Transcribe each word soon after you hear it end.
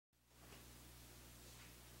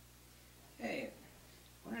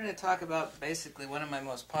to talk about basically one of my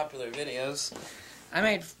most popular videos. I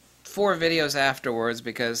made 4 videos afterwards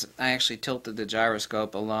because I actually tilted the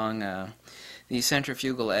gyroscope along the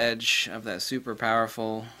centrifugal edge of that super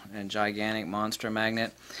powerful and gigantic monster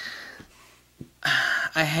magnet.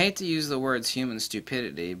 I hate to use the words human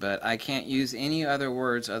stupidity, but I can't use any other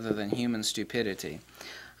words other than human stupidity.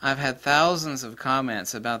 I've had thousands of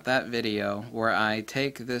comments about that video where I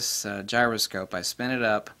take this gyroscope, I spin it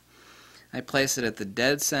up, I place it at the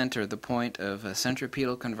dead center, the point of a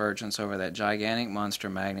centripetal convergence over that gigantic monster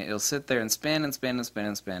magnet. It'll sit there and spin and spin and spin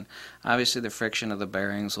and spin. Obviously the friction of the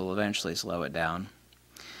bearings will eventually slow it down.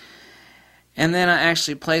 And then I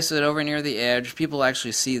actually place it over near the edge. People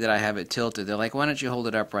actually see that I have it tilted. They're like, why don't you hold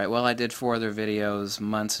it upright? Well, I did 4 other videos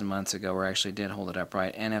months and months ago where I actually did hold it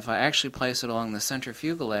upright. And if I actually place it along the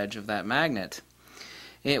centrifugal edge of that magnet,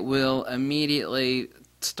 it will immediately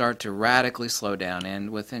start to radically slow down,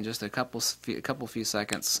 and within just a couple few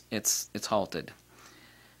seconds it's halted.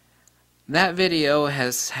 That video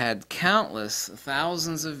has had countless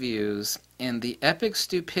thousands of views, and the epic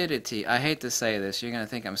stupidity, I hate to say this, you're going to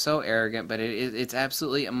think I'm so arrogant, but it's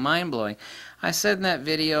absolutely mind-blowing. I said in that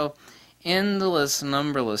video endless,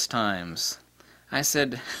 numberless times, I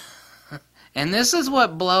said, and this is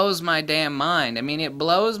what blows my damn mind. I mean, it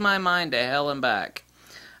blows my mind to hell and back.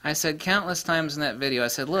 I said countless times in that video, I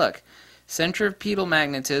said, look, centripetal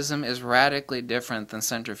magnetism is radically different than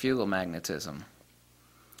centrifugal magnetism.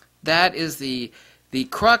 That is the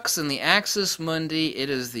crux and the axis mundi. It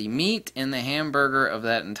is the meat in the hamburger of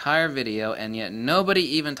that entire video, and yet nobody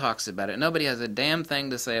even talks about it. Nobody has a damn thing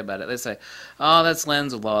to say about it. They say, oh, that's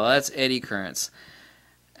Lenz's law, that's eddy currents.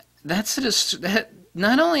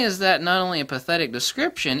 Not only is that not only a pathetic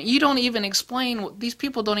description, you don't even explain, these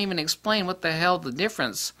people don't even explain what the hell the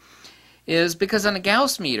difference is, because on a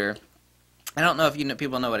Gauss meter, I don't know if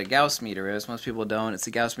people know what a Gauss meter is, most people don't. It's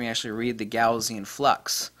a Gauss meter, actually read the Gaussian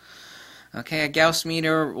flux. Okay, a Gauss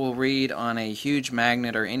meter will read on a huge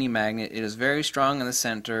magnet or any magnet. It is very strong in the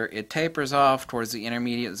center. It tapers off towards the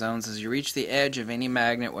intermediate zones as you reach the edge of any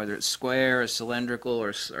magnet, whether it's square or cylindrical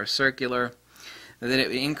or circular. That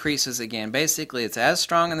it increases again. Basically, it's as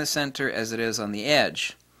strong in the center as it is on the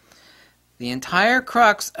edge. The entire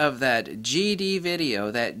crux of that GD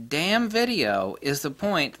video, that damn video, is the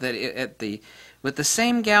point that with the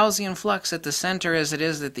same Gaussian flux at the center as it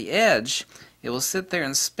is at the edge, it will sit there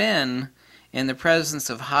and spin in the presence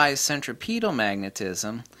of high centripetal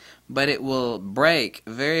magnetism, but it will break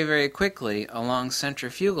very, very quickly along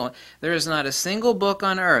centrifugal. There is not a single book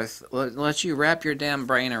on earth, let you wrap your damn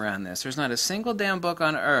brain around this, there's not a single damn book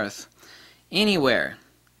on earth, anywhere,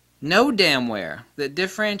 no damn where, that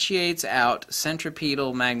differentiates out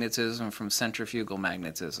centripetal magnetism from centrifugal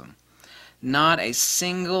magnetism. Not a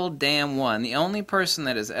single damn one. The only person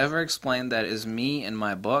that has ever explained that is me in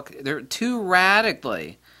my book. They're two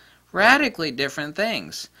radically different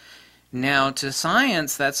things. Now, to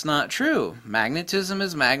science, that's not true. Magnetism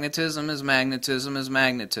is magnetism is magnetism is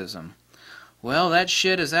magnetism. Well, that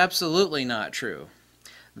shit is absolutely not true.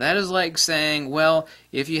 That is like saying, well,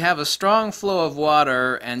 if you have a strong flow of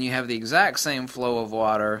water and you have the exact same flow of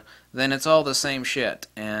water, then it's all the same shit.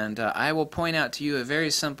 And I will point out to you a very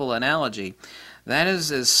simple analogy. That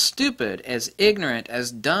is as stupid, as ignorant,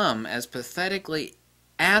 as dumb, as pathetically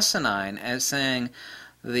asinine as saying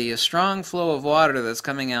the strong flow of water that's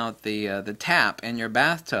coming out the tap in your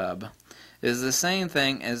bathtub is the same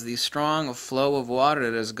thing as the strong flow of water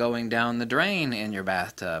that is going down the drain in your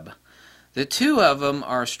bathtub. The two of them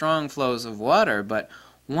are strong flows of water, but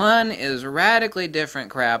one is radically different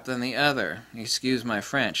crap than the other. Excuse my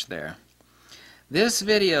French there. This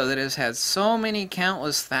video that has had so many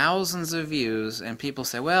countless thousands of views, and people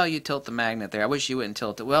say, well, you tilt the magnet there. I wish you wouldn't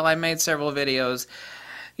tilt it. Well, I made several videos,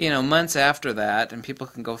 months after that, and people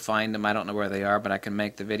can go find them. I don't know where they are, but I can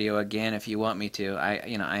make the video again if you want me to.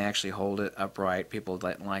 I actually hold it upright. People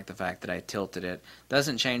don't like the fact that I tilted it.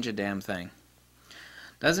 Doesn't change a damn thing.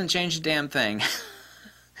 Doesn't change a damn thing.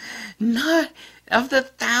 Not of the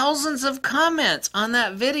thousands of comments on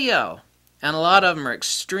that video. And a lot of them are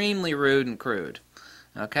extremely rude and crude.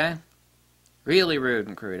 Okay? Really rude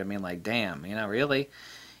and crude. I mean, like, damn, really?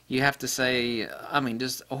 You have to say,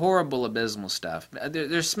 just horrible, abysmal stuff.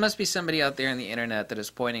 There must be somebody out there on the internet that is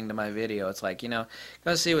pointing to my video. It's like,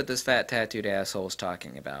 go see what this fat tattooed asshole is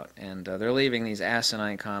talking about. And they're leaving these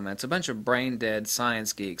asinine comments. A bunch of brain-dead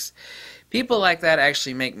science geeks. People like that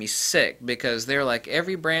actually make me sick because they're like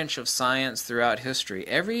every branch of science throughout history.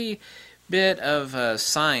 Every bit of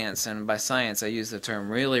science, and by science I use the term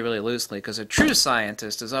really, really loosely, because a true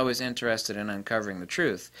scientist is always interested in uncovering the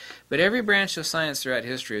truth. But every branch of science throughout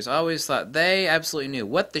history has always thought they absolutely knew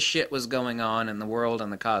what the shit was going on in the world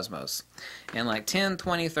and the cosmos. And like 10,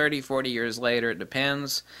 20, 30, 40 years later, it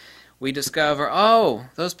depends, we discover, oh,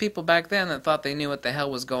 those people back then that thought they knew what the hell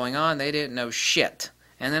was going on, they didn't know shit.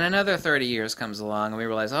 And then another 30 years comes along and we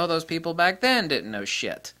realize, oh, those people back then didn't know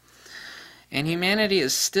shit. And humanity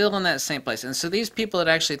is still in that same place. And so these people that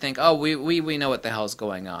actually think, oh, we know what the hell's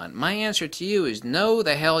going on. My answer to you is no,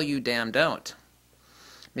 the hell you damn don't.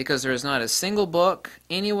 Because there is not a single book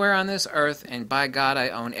anywhere on this earth, and by God, I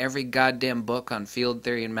own every goddamn book on field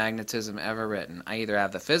theory and magnetism ever written. I either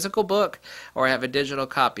have the physical book or I have a digital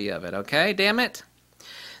copy of it, okay? Damn it.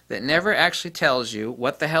 That never actually tells you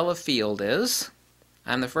what the hell a field is.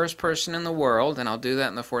 I'm the first person in the world, and I'll do that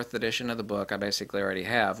in the 4th edition of the book. I basically already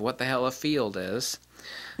have what the hell a field is.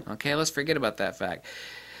 Okay, let's forget about that fact.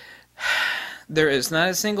 There is not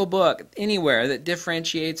a single book anywhere that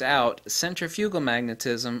differentiates out centrifugal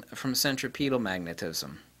magnetism from centripetal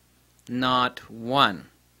magnetism. Not one.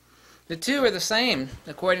 The two are the same,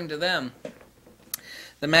 according to them.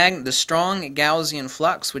 The strong Gaussian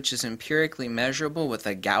flux, which is empirically measurable with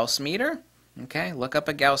a Gauss meter. Okay, look up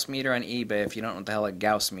a Gauss meter on eBay if you don't know what the hell a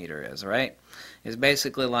Gauss meter is, right? It's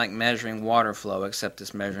basically like measuring water flow, except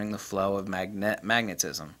it's measuring the flow of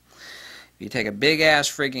magnetism. If you take a big-ass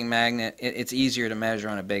freaking magnet, it's easier to measure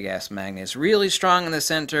on a big-ass magnet. It's really strong in the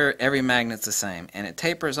center, every magnet's the same. And it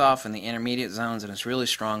tapers off in the intermediate zones, and it's really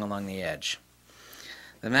strong along the edge.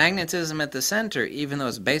 The magnetism at the center, even though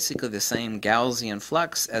it's basically the same Gaussian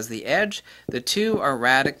flux as the edge, the two are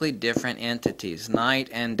radically different entities, night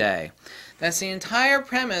and day. That's the entire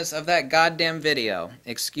premise of that goddamn video.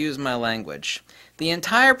 Excuse my language. The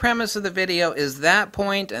entire premise of the video is that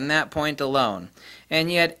point and that point alone.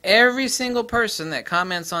 And yet every single person that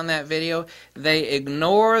comments on that video, they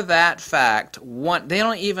ignore that fact. They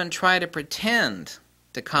don't even try to pretend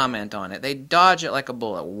to comment on it. They dodge it like a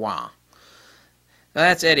bullet. Wow. Now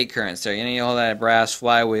that's eddy currents there. You know, all that brass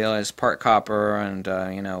flywheel is part copper, and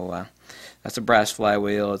that's a brass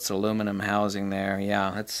flywheel. It's aluminum housing there.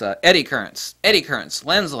 Yeah, it's eddy currents. Eddy currents,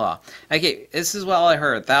 Lenz's law. Okay, this is what I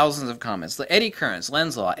heard. Thousands of comments. Eddy currents,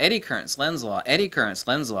 Lenz's law. Eddy currents, Lenz's law. Eddy currents,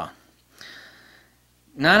 Lenz's law.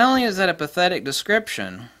 Not only is that a pathetic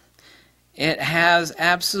description, it has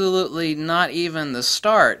absolutely not even the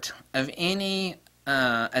start of any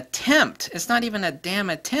attempt. It's not even a damn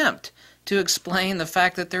attempt to explain the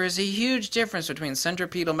fact that there is a huge difference between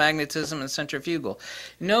centripetal magnetism and centrifugal.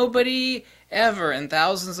 Nobody ever in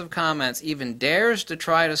thousands of comments even dares to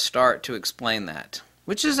try to start to explain that.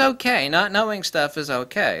 Which is okay. Not knowing stuff is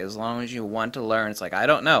okay, as long as you want to learn. It's like, I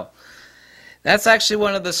don't know. That's actually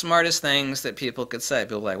one of the smartest things that people could say.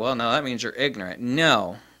 People are like, well, no, that means you're ignorant.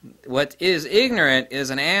 No. What is ignorant is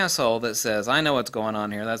an asshole that says, I know what's going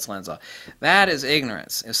on here, that's Lenz's law. That is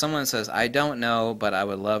ignorance. If someone says, I don't know, but I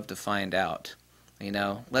would love to find out,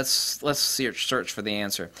 let's search for the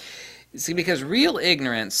answer. See, because real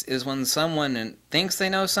ignorance is when someone thinks they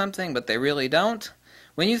know something, but they really don't.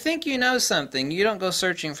 When you think you know something, you don't go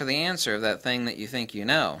searching for the answer of that thing that you think you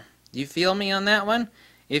know. Do you feel me on that one?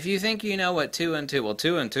 If you think you know what 2 and 2, well,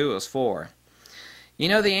 2 and 2 is 4. You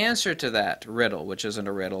know the answer to that riddle, which isn't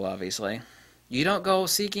a riddle, obviously. You don't go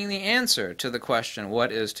seeking the answer to the question,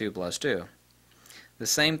 what is 2 plus 2? The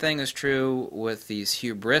same thing is true with these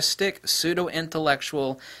hubristic,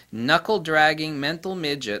 pseudo-intellectual, knuckle-dragging mental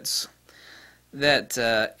midgets that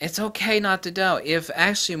it's okay not to know. If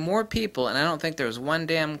actually more people, and I don't think there's one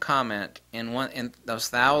damn comment in those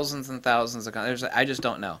thousands and thousands of comments, I just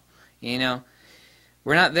don't know.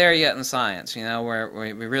 We're not there yet in science, where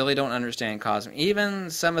we really don't understand cosmos. Even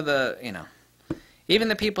some of even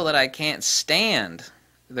the people that I can't stand,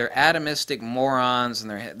 they're atomistic morons, and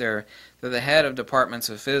they're the head of departments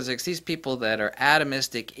of physics. These people that are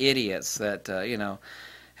atomistic idiots that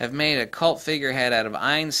have made a cult figurehead out of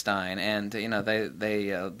Einstein, and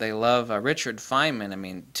they love Richard Feynman. I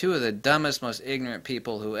mean, two of the dumbest, most ignorant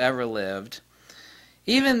people who ever lived.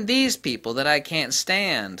 Even these people that I can't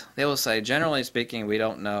stand, they will say, generally speaking, we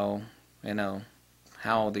don't know,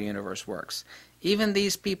 how the universe works. Even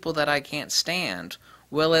these people that I can't stand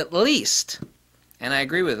will at least, and I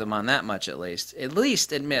agree with them on that much at least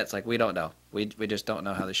admits, like, we don't know. We just don't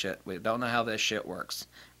know how we don't know how this shit works.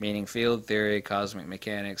 Meaning field theory, cosmic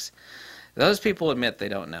mechanics. Those people admit they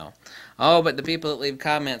don't know. Oh, but the people that leave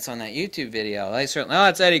comments on that YouTube video, they certainly, oh,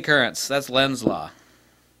 that's eddy currents, that's Lenz's law.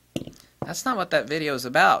 That's not what that video is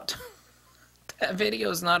about. That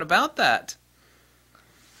video is not about that.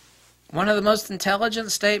 One of the most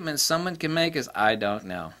intelligent statements someone can make is, I don't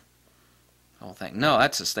know. I'll think, no,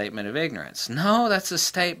 that's a statement of ignorance. No, that's a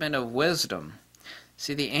statement of wisdom.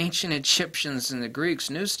 See, the ancient Egyptians and the Greeks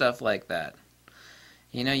knew stuff like that.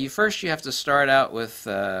 You know, you have to start out with,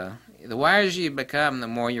 the wiser you become, the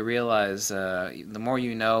more you realize, the more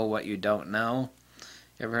you know what you don't know.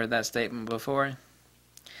 You ever heard that statement before?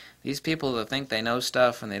 These people that think they know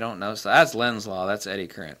stuff and they don't know stuff, that's Lenz's law, that's eddy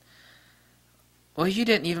current. Well, you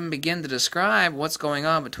didn't even begin to describe what's going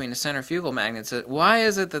on between the centrifugal magnets. Why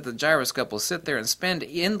is it that the gyroscope will sit there and spin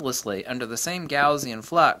endlessly under the same Gaussian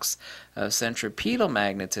flux of centripetal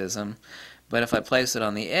magnetism, but if I place it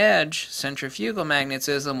on the edge, centrifugal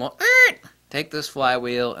magnetism will take this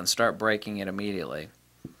flywheel and start breaking it immediately?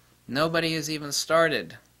 Nobody has even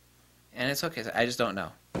started. And it's okay, I just don't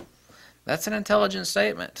know. That's an intelligent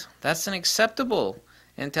statement. That's an acceptable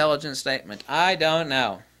intelligent statement. I don't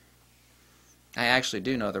know. I actually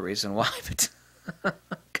do know the reason why, but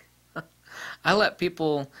I let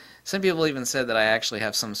people, some people even said that I actually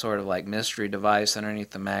have some sort of like mystery device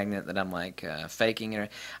underneath the magnet that I'm like faking it.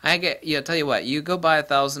 Tell you what, you go buy a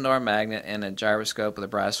 $1,000 magnet and a gyroscope with a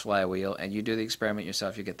brass flywheel and you do the experiment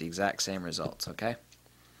yourself, you get the exact same results, okay?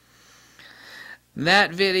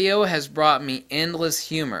 That video has brought me endless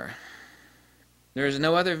humor. There is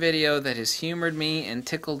no other video that has humored me and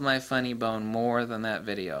tickled my funny bone more than that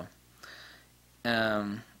video.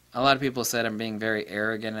 A lot of people said I'm being very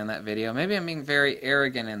arrogant in that video. Maybe I'm being very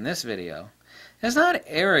arrogant in this video. It's not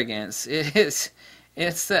arrogance. It's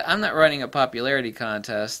that I'm not running a popularity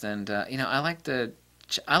contest, and you know, I like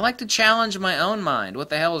to challenge my own mind. What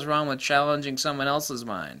the hell is wrong with challenging someone else's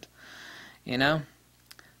mind? You know,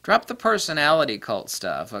 drop the personality cult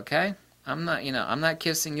stuff, okay? I'm not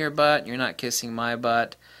kissing your butt. You're not kissing my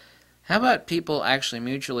butt. How about people actually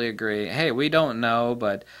mutually agree? Hey, we don't know,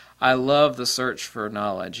 but I love the search for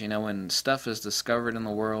knowledge. You know, when stuff is discovered in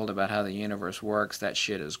the world about how the universe works, that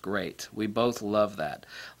shit is great. We both love that.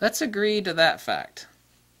 Let's agree to that fact.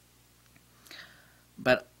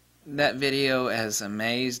 But that video has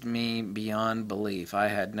amazed me beyond belief. I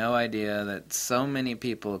had no idea that so many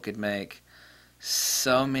people could make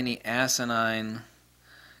so many asinine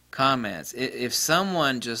comments. If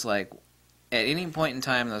someone just like, at any point in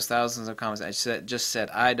time, those thousands of comments, just said,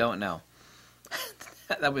 I don't know.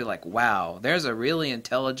 That would be like, wow, there's a really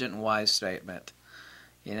intelligent and wise statement,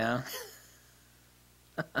 you know?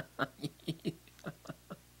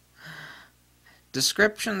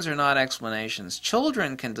 Descriptions are not explanations.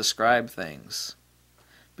 Children can describe things,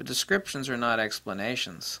 but descriptions are not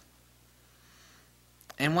explanations.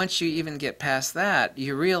 And once you even get past that,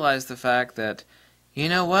 you realize the fact that, you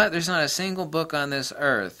know what, there's not a single book on this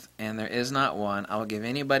earth, and there is not one. I will give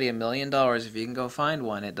anybody $1 million if you can go find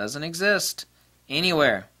one. It doesn't exist.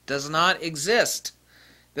 Anywhere. Does not exist.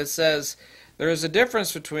 That says there is a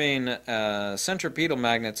difference between centripetal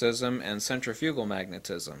magnetism and centrifugal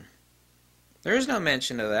magnetism. There is no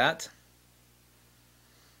mention of that.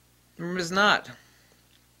 There is not.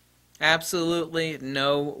 Absolutely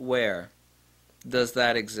nowhere does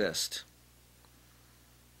that exist.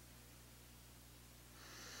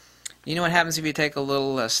 You know what happens if you take a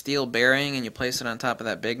little steel bearing and you place it on top of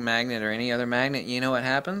that big magnet or any other magnet? You know what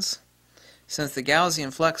happens? Since the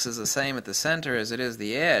Gaussian flux is the same at the center as it is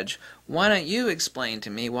the edge, why don't you explain to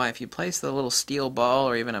me why if you place the little steel ball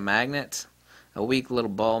or even a magnet, a weak little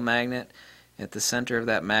ball magnet, at the center of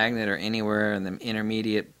that magnet or anywhere in the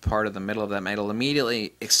intermediate part of the middle of that magnet, it'll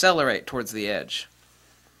immediately accelerate towards the edge.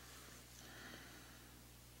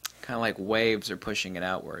 Kind of like waves are pushing it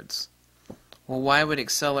outwards. Well, why would it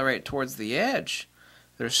accelerate towards the edge?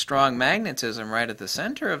 There's strong magnetism right at the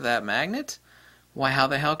center of that magnet. Why, how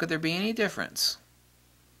the hell could there be any difference?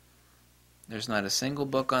 There's not a single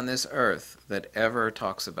book on this earth that ever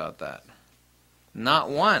talks about that. Not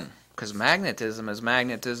one. Because magnetism is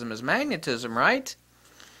magnetism is magnetism, right?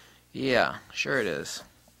 Yeah, sure it is.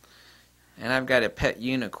 And I've got a pet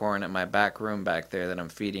unicorn in my back room back there that I'm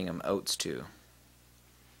feeding him oats to.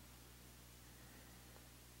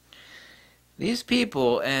 These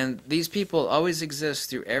people always exist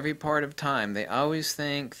through every part of time. They always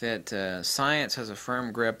think that science has a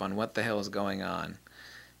firm grip on what the hell is going on.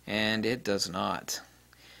 And it does not.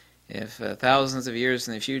 If thousands of years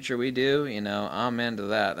in the future we do, you know, I'm into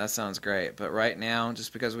that. That sounds great. But right now,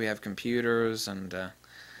 just because we have computers and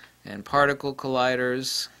particle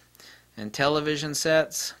colliders and television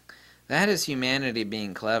sets, that is humanity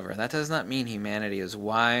being clever. That does not mean humanity is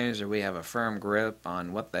wise or we have a firm grip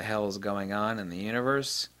on what the hell is going on in the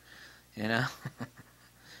universe. You know?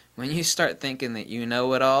 When you start thinking that you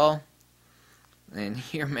know it all, then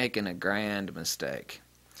you're making a grand mistake.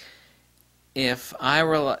 If I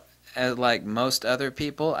were as like most other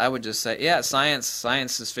people, I would just say, yeah, science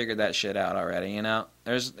has figured that shit out already, you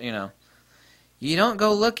know? You don't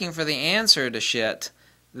go looking for the answer to shit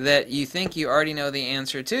that you think you already know the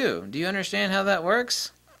answer to. Do you understand how that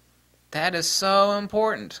works? That is so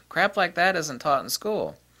important. Crap like that isn't taught in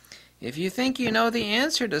school. If you think you know the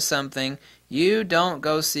answer to something, you don't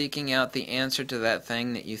go seeking out the answer to that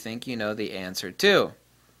thing that you think you know the answer to.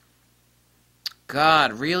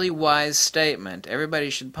 God, really wise statement. Everybody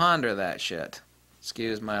should ponder that shit.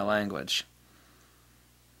 Excuse my language.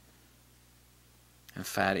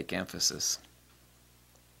 Emphatic emphasis.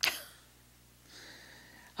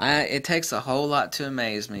 It takes a whole lot to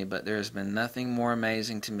amaze me, but there's been nothing more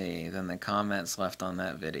amazing to me than the comments left on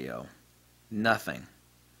that video. Nothing.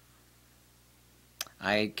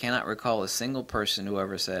 I cannot recall a single person who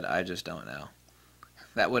ever said, I just don't know.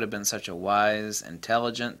 That would have been such a wise,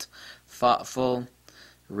 intelligent, thoughtful,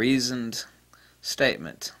 reasoned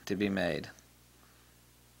statement to be made.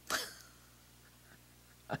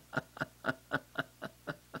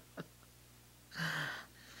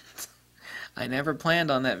 I never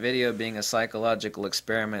planned on that video being a psychological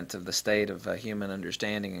experiment of the state of human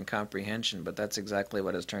understanding and comprehension, but that's exactly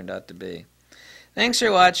what it's turned out to be. Thanks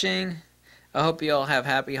for watching. I hope you all have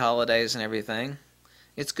happy holidays and everything.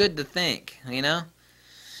 It's good to think, you know?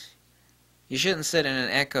 You shouldn't sit in an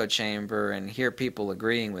echo chamber and hear people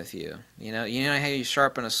agreeing with you. You know how you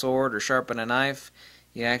sharpen a sword or sharpen a knife?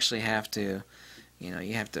 You actually have to,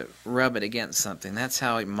 you have to rub it against something. That's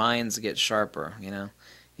how minds get sharper, you know?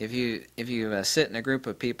 If you sit in a group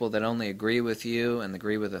of people that only agree with you and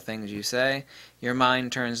agree with the things you say, your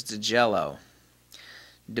mind turns to jello.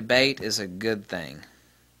 Debate is a good thing.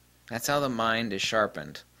 That's how the mind is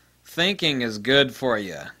sharpened. Thinking is good for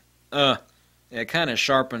you. It kind of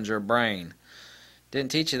sharpens your brain. Didn't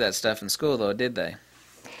teach you that stuff in school, though, did they?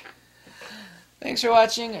 Thanks for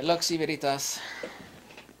watching. Loxi Veritas.